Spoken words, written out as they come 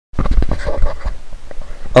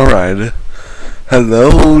Alright.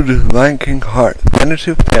 Hello, the Lion King Heart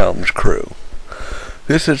Fantasy Films crew.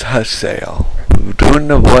 This is Haseo, doing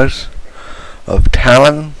the voice of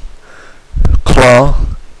Talon Claw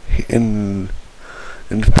in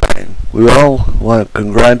Spain. We all want to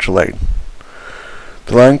congratulate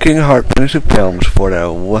the Lion King Heart Fantasy Films for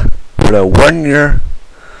their 1 year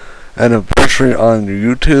anniversary on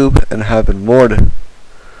YouTube and having more than.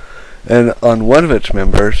 And on one of its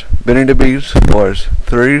members, Benny the Beast, for his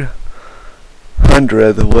 300th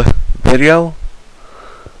video.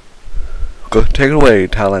 Go take it away,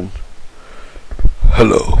 Talon.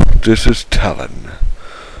 Hello, this is Talon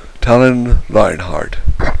Lionheart.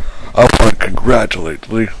 I want to congratulate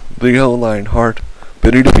Leo Lionheart,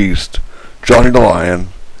 Benny the Beast, Johnny the Lion,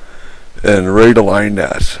 and Ray the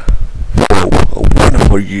Lioness for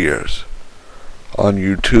wonderful years on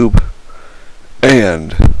YouTube,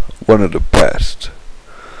 and one of the best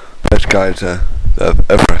guys I've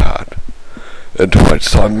ever had. And to my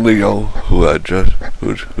son Leo, who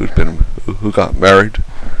got married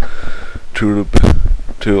to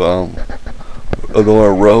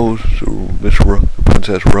Aurora Rose, to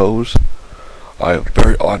Princess Rose. I am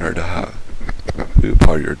very honored to be a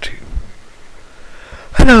part of your team.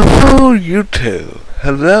 Hello, you two.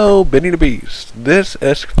 Hello, Benny the Beast. This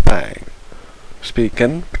is Fang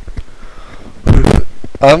speaking.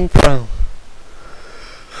 I'm proud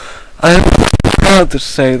to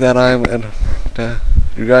say that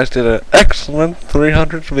you guys did an excellent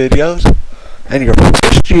 300 videos and your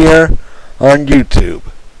first year on YouTube.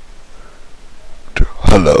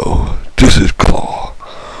 Hello, this is Claw.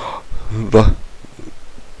 And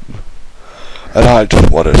I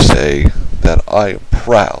just want to say that I am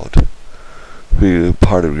proud to be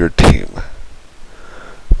part of your team.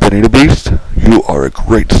 Benny the Beast, you are a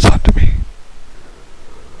great son to me.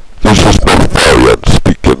 This is my variant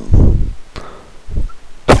speaking.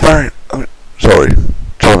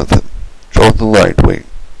 Jonathan Lightwing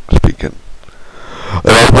speaking.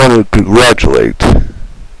 And I want to congratulate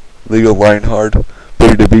Leo Lionheart,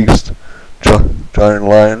 Benny the Beast, Johnny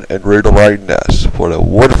Lion, and Ray the Lioness for the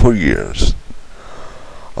wonderful years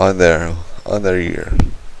on their year.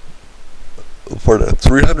 For the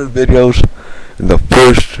 300 videos in the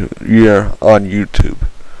first year on YouTube.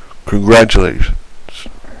 Congratulations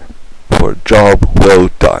for a job well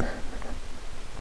done.